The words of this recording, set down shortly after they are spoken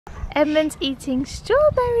Edmund's eating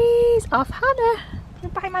strawberries off Hannah.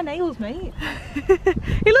 Don't bite my nails, mate.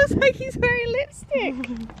 He looks like he's wearing lipstick.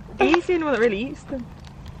 He's the only one that really eats them.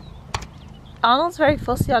 Arnold's very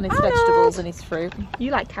fussy on his vegetables and his fruit.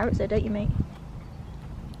 You like carrots though, don't you, mate?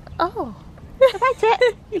 Oh. Go bite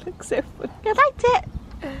it. You look so funny. Go bite it.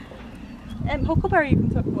 Huckleberry you can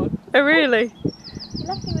talk about. Oh really? You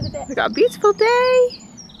left me with a bit. We've got a beautiful day.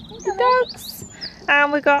 The dogs.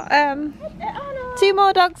 And we've got 2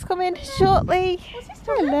 more dogs coming shortly.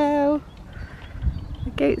 Hello.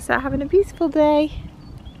 The goats are having a beautiful day.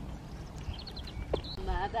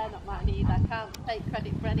 No, they're not mine either. I can't take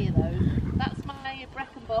credit for any of those. That's my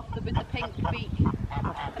Breckenbuff with the pink beak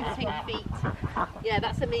and pink feet. Yeah,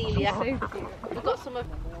 that's Amelia. So cute. We've got some of.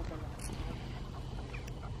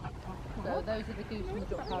 So those are the goose and the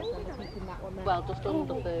duck house. I'm thinking that one. Well, just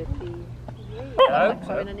under 13. Hello.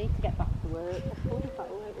 Sorry, I need to get back to work.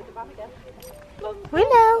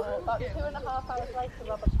 Willow. About 2.5 hours later,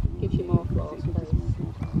 Robert gives you more floor space.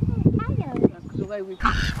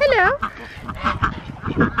 Hello.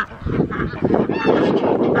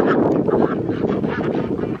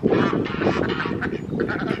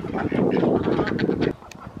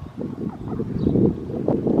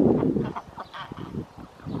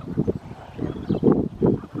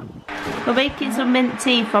 We're making some mint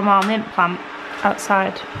tea from our mint plant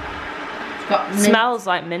outside. It's got mint. Smells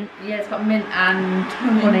like mint. Yeah, it's got mint and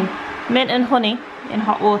honey. Mint and honey in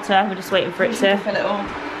hot water. We're just waiting for it to Fill it all.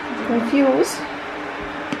 infuse.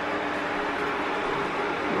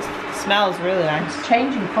 It smells really nice. It's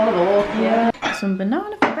changing colour all. Yeah. Got some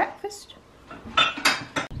banana for breakfast.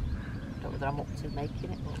 Don't know whether I'm up to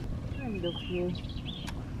making it, but I love you.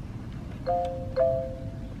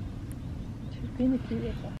 She's been the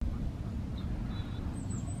cutest.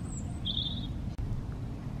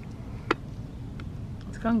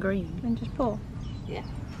 It's gone green. And just pour. Yeah.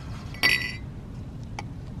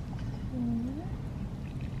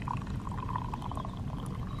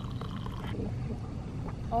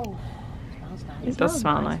 Oh, smells nice. It does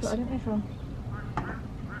smell nice. But I don't know from.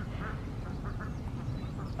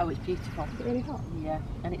 Oh, it's beautiful. Is it really hot? Yeah,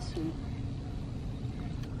 and it's sweet.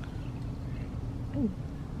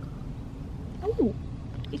 Oh,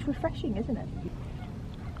 it's refreshing, isn't it?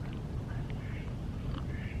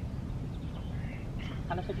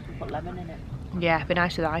 And I said you can put lemon in it. Yeah, it'd be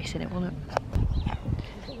nice with ice in it, wouldn't it?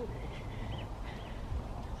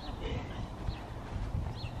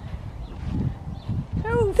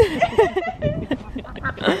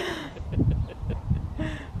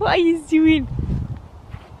 What are you doing?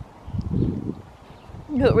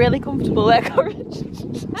 You look really comfortable there, Courage.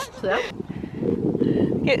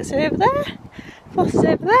 Goats are over there, Floss is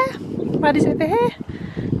over there, Maddie's over here,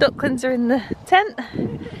 ducklings are in the tent,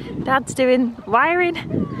 Dad's doing wiring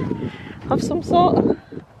of some sort,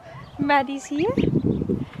 Maddie's here,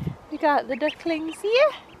 we got the ducklings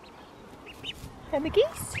here, and the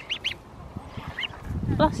geese.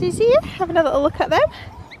 Floss is here, having a little look at them.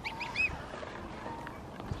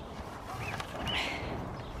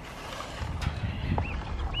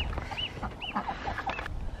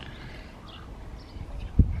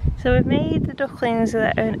 So we've made the ducklings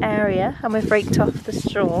their own area and we've raked off the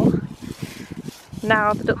straw.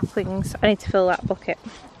 Now the ducklings, I need to fill that bucket.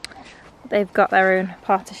 They've got their own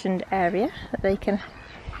partitioned area that they can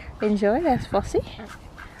enjoy. There's Flossie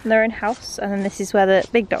and their own house, and then this is where the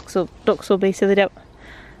big ducks will be, so they don't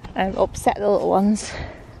upset the little ones.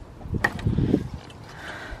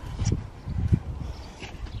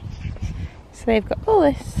 So they've got all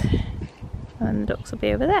this, and the ducks will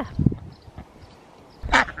be over there.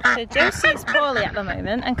 So Josie's poorly at the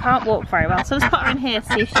moment and can't walk very well, so let's put her in here to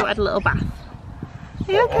see if she wanted a little bath.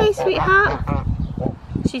 Are you okay, sweetheart?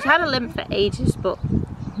 She's had a limp for ages, but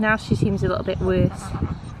now she seems a little bit worse.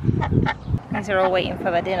 These are all waiting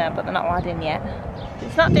for their dinner, but they're not allowed in yet.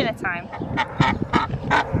 It's not dinner time.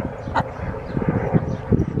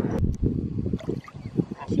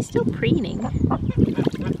 She's still preening.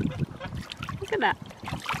 Look at that.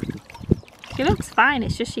 She looks fine,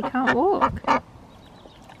 it's just she can't walk.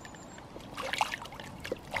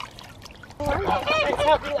 Let's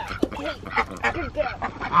help you out. Okay. Good girl.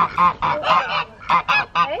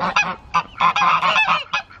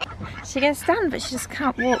 She can stand, but she just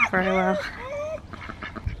can't walk very well.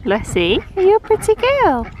 Leslie, are you a pretty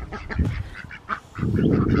girl?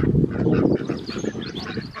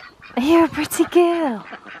 Are you a pretty girl?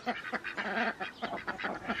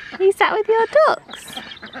 You sat with your ducks?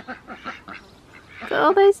 Got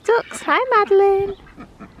all those ducks. Hi, Madeline.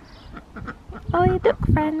 All your duck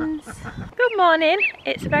friends. Good morning.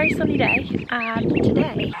 It's a very sunny day, and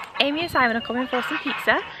today Amy and Simon are coming for some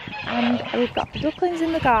pizza, And we've got the ducklings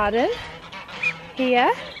in the garden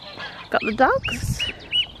here. Got the dogs.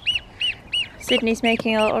 Sydney's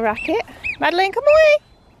making a little racket. Madeline, come away.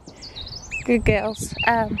 Good girls.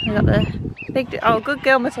 We got the big. Oh, good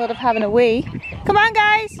girl, Matilda, having a wee. Come on,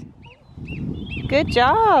 guys. Good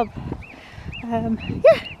job. Yeah,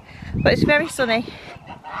 but it's very sunny.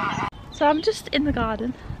 So I'm just in the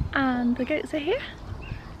garden, and the goats are here.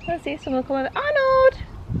 Let's see if someone will come over. Arnold,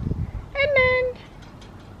 Edmund,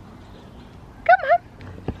 come on.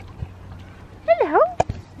 Hello,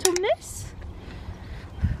 Tumnus.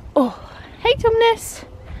 Oh, hey Tumnus,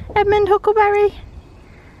 Edmund, Huckleberry.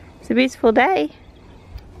 It's a beautiful day.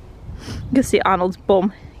 You can see Arnold's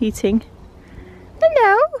bum eating.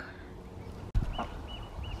 Hello.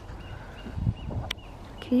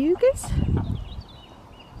 Cougars.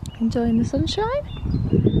 Enjoying the sunshine.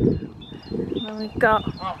 And we've got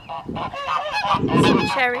some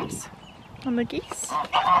cherries on the geese.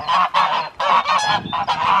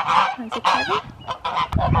 There's a cherry.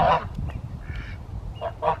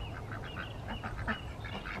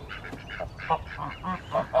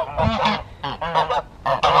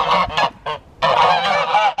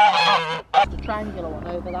 The triangular one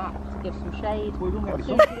over that to give some shade. As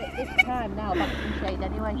soon as we get this time now, that's some shade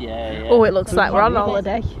anyway. Yeah. Oh, it looks like we're on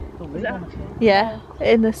holiday. Yeah,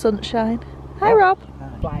 in the sunshine. Hi, Rob.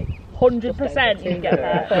 Like 100% you can get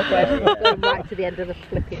there. Going right to the end of the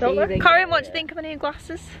flippy evening. Corinne, what do you think of my new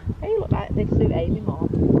glasses? They look like they suit Amy more.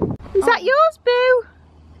 Is that yours, Boo?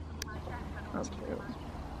 That's cute.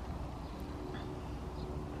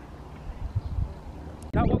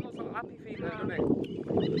 That one looks like happy feet there, doesn't it?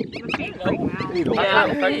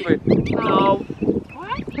 Yeah. No.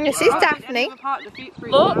 This is Daphne.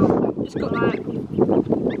 Look, it's got like.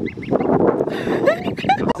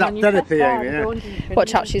 Is that therapy, Amy? Yeah.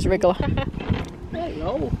 Watch out, she's a wriggler.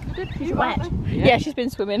 She's wet. Yeah, she's been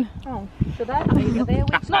swimming. Oh, so they're weak.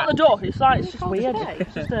 It's not the duck, it's just weird.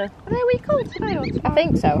 It's just a. Are they week old today or tomorrow? I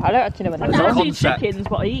think so. I don't actually know when I've they're never born. seen Concept. chickens,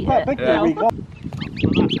 but I eat Quite it. big, Yeah. we got.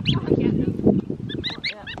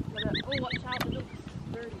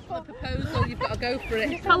 Proposal, you've got to go for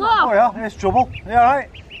it. Hello! Oh yeah, here's trouble. You alright?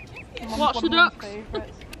 Watch the ducks.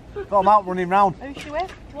 Got them out running round. Who's she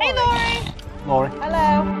with? Hey, Laurie. Laurie.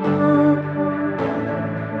 Hello.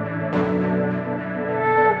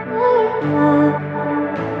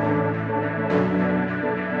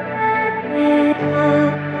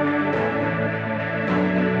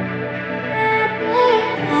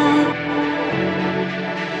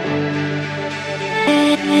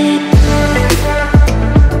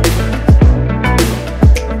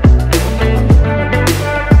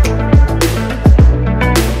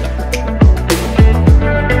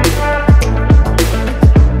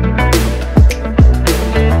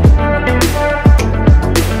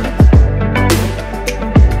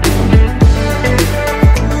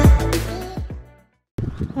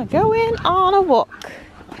 We're going on a walk.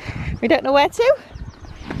 We don't know where to,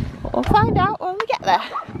 but we'll find out when we get there.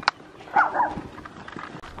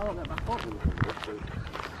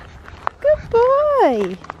 Good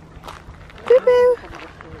boy. Boo boo.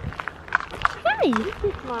 Hi.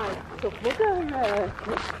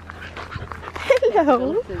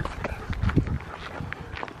 Hello.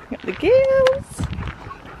 Got the girls.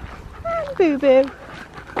 And Boo Boo.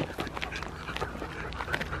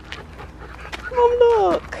 Mum,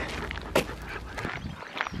 look.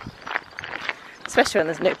 Especially when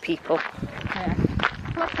there's no people. Yeah.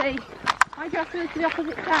 Fluffy, why do you have to go to the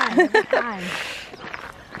opposite side every time?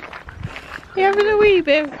 You having a wee,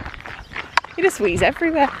 Boo? You just wheeze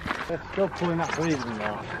everywhere. Still pulling that breathing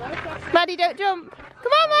now. Maddie, don't jump.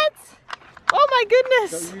 Come on, Mads. Oh my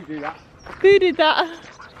goodness. Don't you do that. Who did that?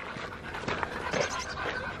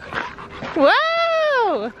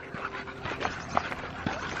 Wow!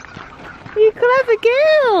 You clever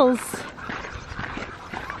girls.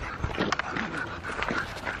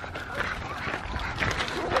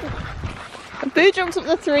 And Boo jumps up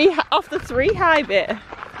off the three high bit.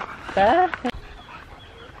 There.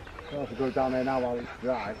 I'll have to go down there now while it's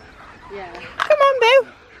dry. Yeah. Come on, Boo.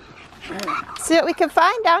 See what we can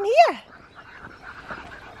find down here.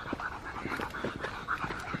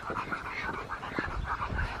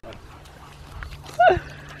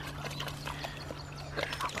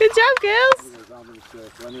 Good job, girls.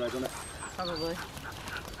 Anyway, doesn't it? Probably.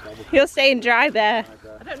 You're staying dry there.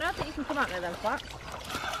 I don't know, I think you can come out there then, flats.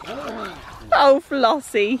 Oh,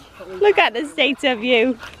 Flossie. Look at the state of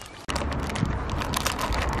you.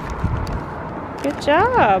 Good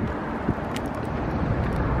job.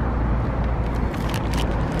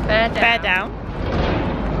 Bear down.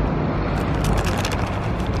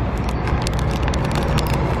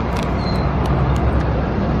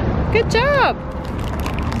 Good job.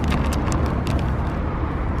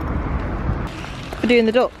 We're doing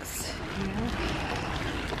the ducks.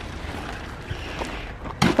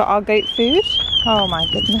 Got our goat food. Oh my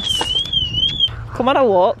goodness. Come on a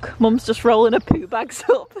walk. Mum's just rolling her poo bags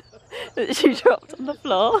up that she dropped on the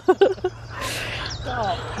floor.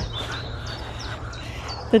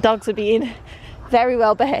 The dogs are being very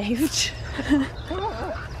well behaved.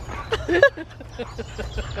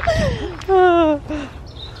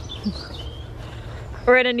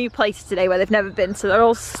 We're in a new place today where they've never been, so they're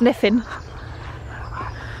all sniffing.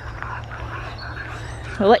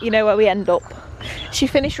 We'll let you know where we end up. She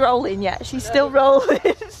finished rolling yet? She's still rolling.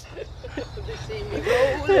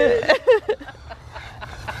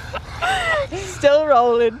 Still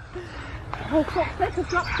rolling. Oh, fuck's sake, I've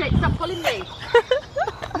dropped it. Stop pulling me.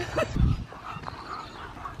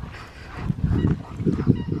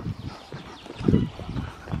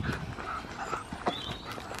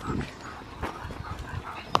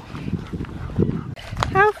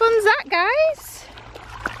 How fun's that, guys?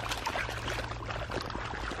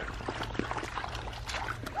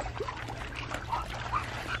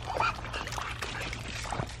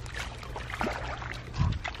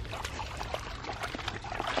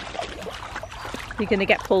 You're gonna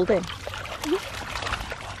get pulled in. How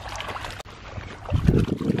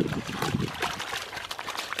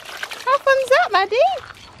fun's that, Maddie?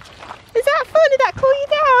 Is that fun? Did that cool you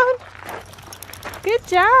down? Good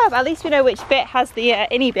job. At least we know which bit has the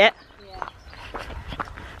innie bit. Yeah.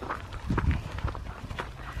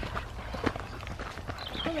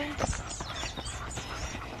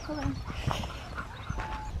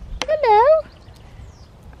 Hello.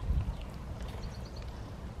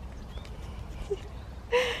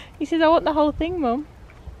 He says, I want the whole thing, Mum.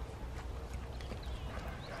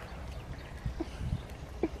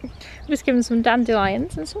 Just give him some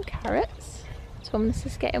dandelions and some carrots. Thomas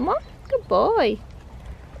is getting one. Good boy.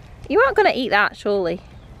 You aren't going to eat that, surely.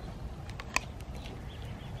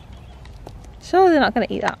 Surely they're not going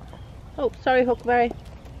to eat that. Oh, sorry, Huckleberry.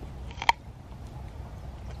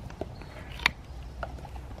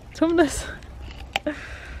 Thomas.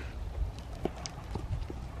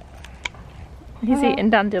 He's eating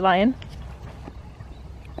dandelion.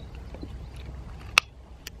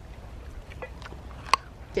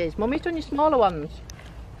 Cheers, Mummy's done your smaller ones.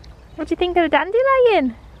 What do you think of the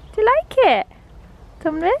dandelion? Do you like it?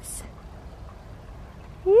 Thomas?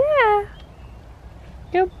 Yeah.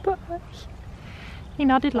 Good boy. He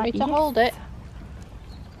nodded like Want me to hold it?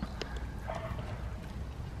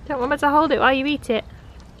 Don't want me to hold it while you eat it.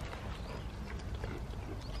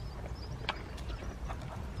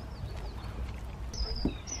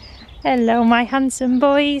 Hello, my handsome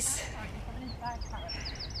boys.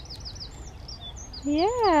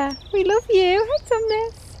 Yeah, we love you. Hi,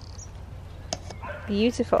 Thomas.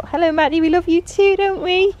 Beautiful. Hello, Maddie. We love you too, don't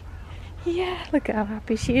we? Yeah, look at how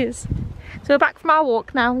happy she is. So we're back from our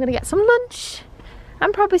walk now. I'm going to get some lunch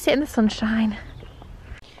and probably sit in the sunshine.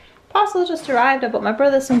 Parcel just arrived. I bought my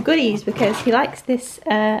brother some goodies because he likes this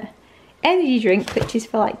energy drink, which is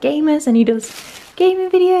for like gamers, and he does gaming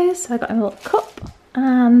videos. So I got him a little cup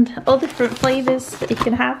and all different flavours that he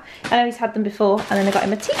can have. I know he's had them before, and then I got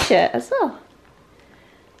him a t-shirt as well.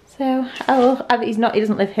 So he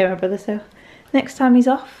doesn't live here, my brother, so next time he's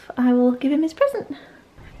off I will give him his present.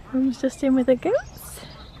 Mum's just in with the goats.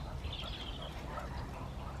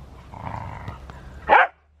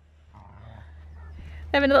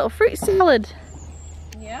 Having a little fruit salad.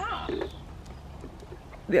 Yeah.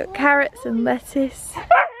 We've got carrots and lettuce.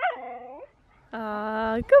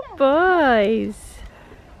 Ah, good boys.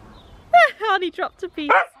 Hardy dropped a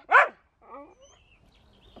piece.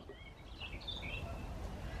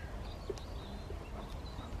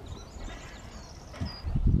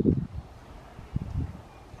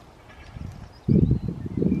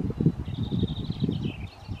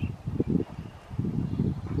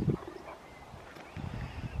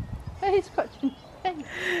 He's scratching his face.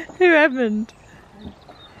 Who haven't?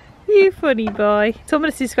 You funny boy.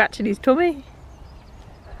 Thomas is scratching his tummy.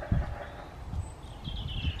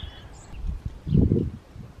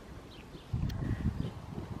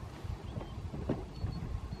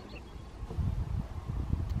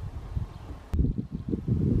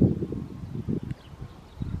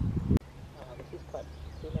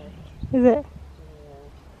 Is it? Yeah.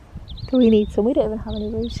 Do we need some? We don't even have any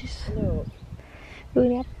roses. No. We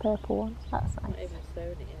only have a purple one. That's nice. Not even sown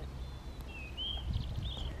it yet.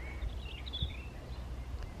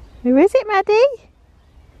 Who is it, Maddie?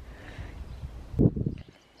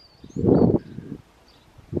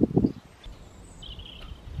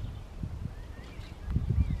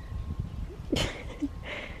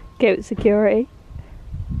 Goat security.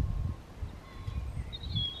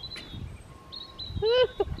 You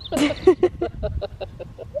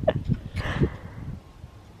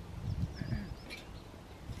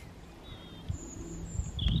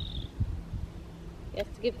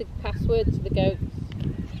have to give the password to the goats.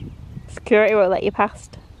 Security won't let you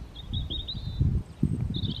past.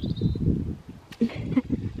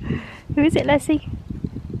 Who is it, Leslie?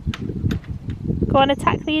 Go on,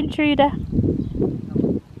 attack the intruder.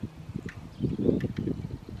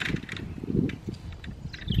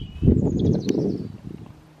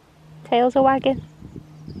 Tails are wagging.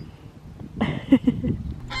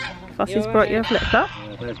 Fossey's brought you a flip flop.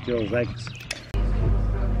 Yeah, there's Joe's eggs.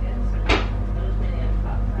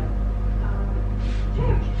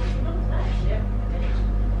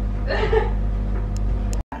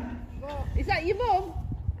 Is that your mum?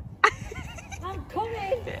 I'm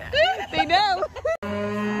coming. They know.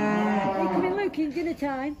 They're coming looking dinner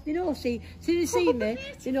time. You know, see, as soon as they see me,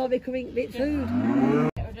 they know they're coming to get food.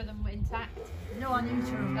 Get rid of them intact. No, I need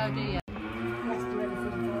to. Oh, do you? He has to do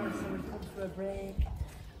anything for us, so he comes for a break.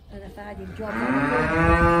 And I find him job.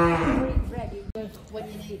 When it's ready, when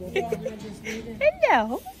you need it. Yeah, I just need it.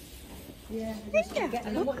 Hello. Yeah, I just get And them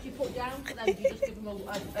then up. what do you put down for them? Do you just give them a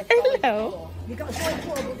Hello. You got a solid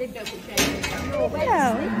floor, but they don't put shade. No, where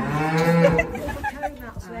Hello. they sleep. Put carry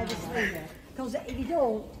mats where they sleep. Because if you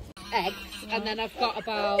don't, eggs, and then I've got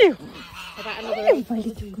about another 8 my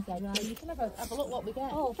You can have a look what we get.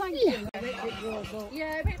 oh, thank you.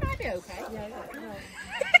 Yeah, it might be okay. Yeah, no.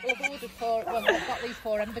 Well, I've ordered 4. Well, I've got these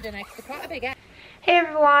 4 Emberden eggs. They're quite a big egg. Hey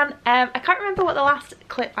everyone, I can't remember what the last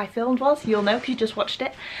clip I filmed was, you'll know because you just watched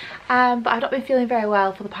it, but I've not been feeling very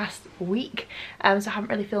well for the past week, so I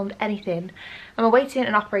haven't really filmed anything. I'm awaiting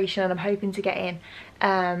an operation and I'm hoping to get in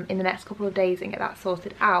the next couple of days and get that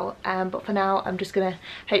sorted out, but for now I'm just going to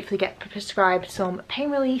hopefully get prescribed some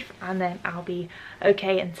pain relief and then I'll be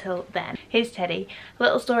okay until then. Here's Teddy. A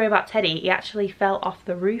little story about Teddy. He actually fell off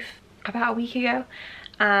the roof about a week ago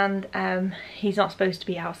and he's not supposed to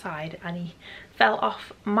be outside, and he fell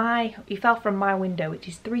from my window, which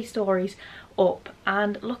is 3 stories up,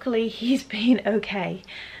 and luckily he's been okay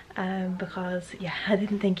because yeah, I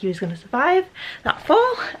didn't think he was going to survive that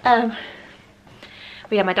fall. But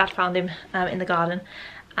yeah, my dad found him in the garden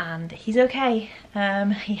and he's okay.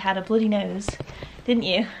 He had a bloody nose, didn't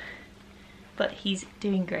you? But he's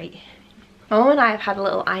doing great. My mum and I have had a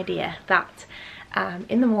little idea that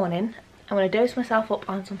in the morning I'm going to dose myself up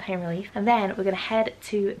on some pain relief and then we're going to head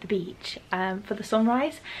to the beach for the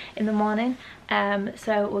sunrise in the morning.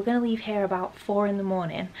 So we're going to leave here about 4 in the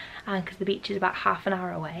morning because the beach is about half an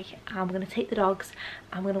hour away. I'm going to take the dogs,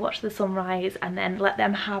 I'm going to watch the sunrise and then let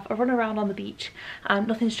them have a run around on the beach.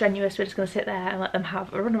 Nothing strenuous, we're just going to sit there and let them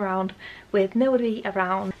have a run around with nobody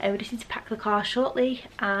around. We just need to pack the car shortly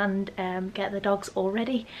and get the dogs all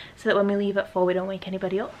ready so that when we leave at 4 we don't wake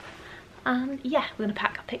anybody up. And yeah, we're going to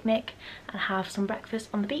pack a picnic and have some breakfast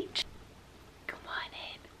on the beach. Come on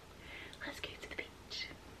in, let's go to the beach.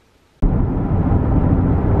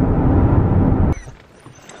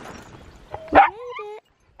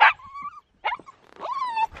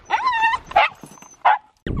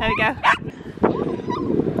 There we go.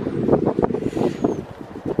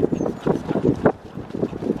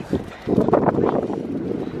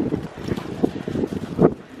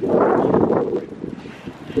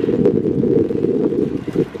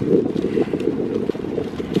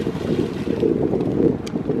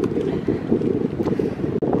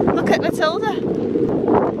 Look at Matilda.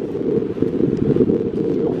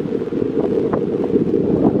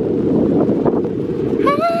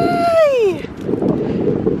 Hey!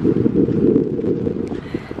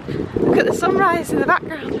 Look at the sunrise in the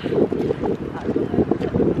background.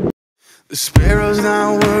 The sparrow's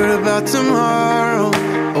not worried about tomorrow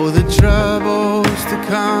or the troubles to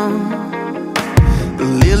come. The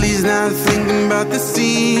lily's not thinking about the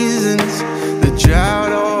seasons, the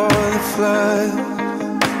drought or the flood.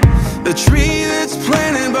 The tree that's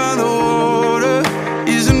planted by the water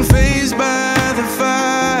isn't fazed by the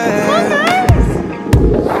fire.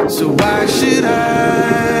 So why should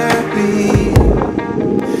I be?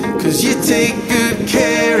 'Cause you take good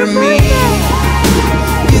care of me.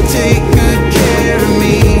 You take good care of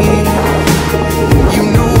me. You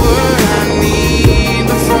know what I need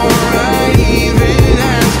before I even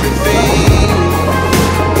ask a thing.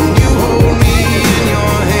 And you hold me in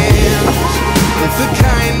your hands with the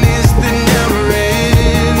kindness that never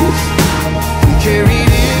ends. I'm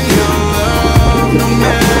carried in your love no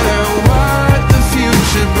matter what the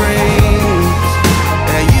future brings.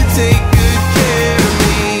 Yeah, you take good care of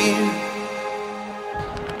me.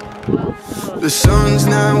 The sun's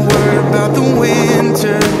not worried about the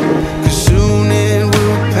winter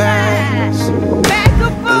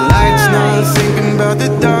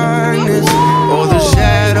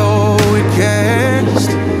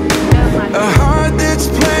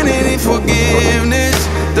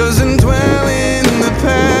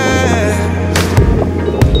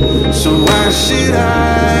so why should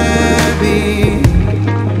I be?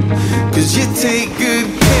 'Cause you take good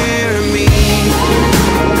care of me.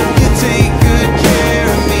 You take good care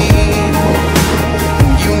of me.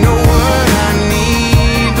 You know what I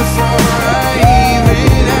need before I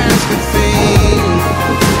even ask a thing.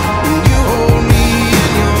 And you hold me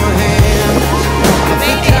in your hands with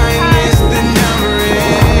the kindness that never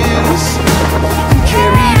ends. I'm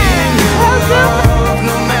carried in your love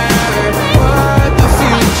no matter what the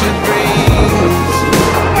future brings.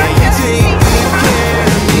 Yeah, you take good care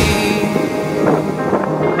of me.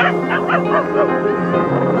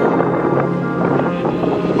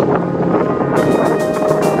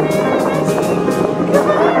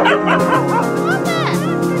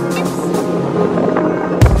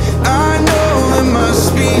 I know there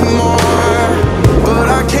must be more, but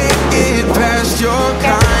I can't get past your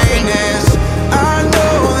kindness. I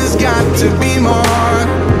know there's got to be more,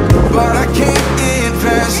 but I can't get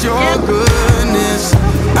past your goodness.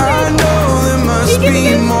 I know there must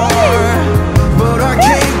be more, but I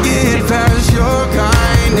can't get past your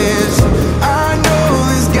kindness. I know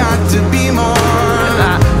there's got to be more,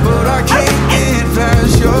 but I can't get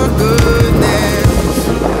past your goodness.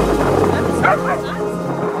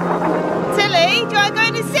 Tilly, do you want to go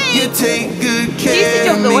in and see? You take good She used to care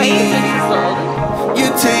jump of the waves me. when she was little. You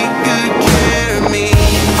take good care of me.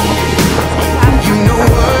 You know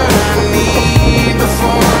what I need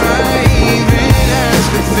before I even ask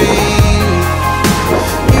a thing.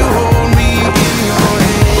 You hold me in your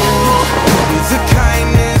hands with the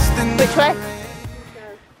kindness that Which way?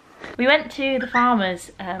 We went to the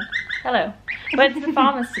farmers. Hello. Went to the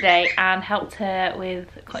farmers today and helped her with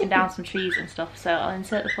cutting down some trees and stuff. So I'll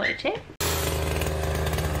insert the footage here.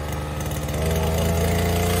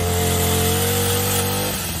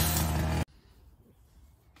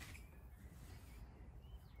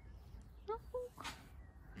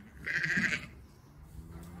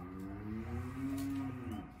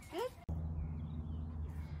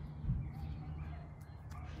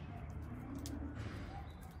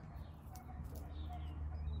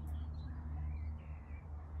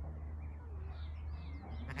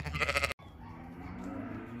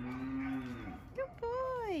 Good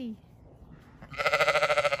boy.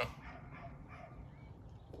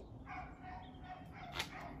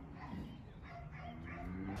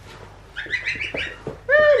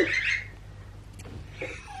 Run.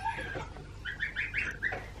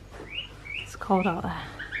 It's cold out there.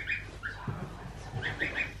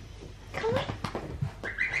 Come on.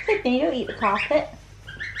 Sydney, don't eat the carpet.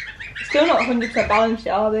 Still not 100% balanced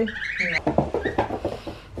yet, are they?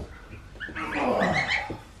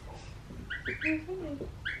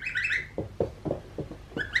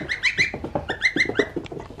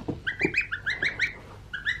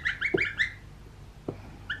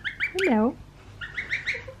 Hello.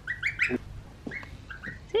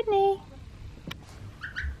 Sydney.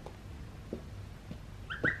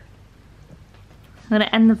 I'm going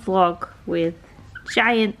to end the vlog with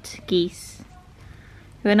giant geese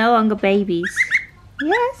who are no longer babies.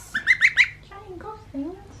 Yes. Giant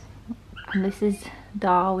goslings. And this is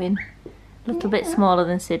Darwin, a little bit smaller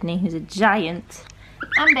than Sydney, who's a giant,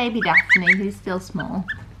 and baby Daphne, who's still small.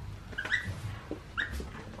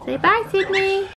 Say bye, Sydney.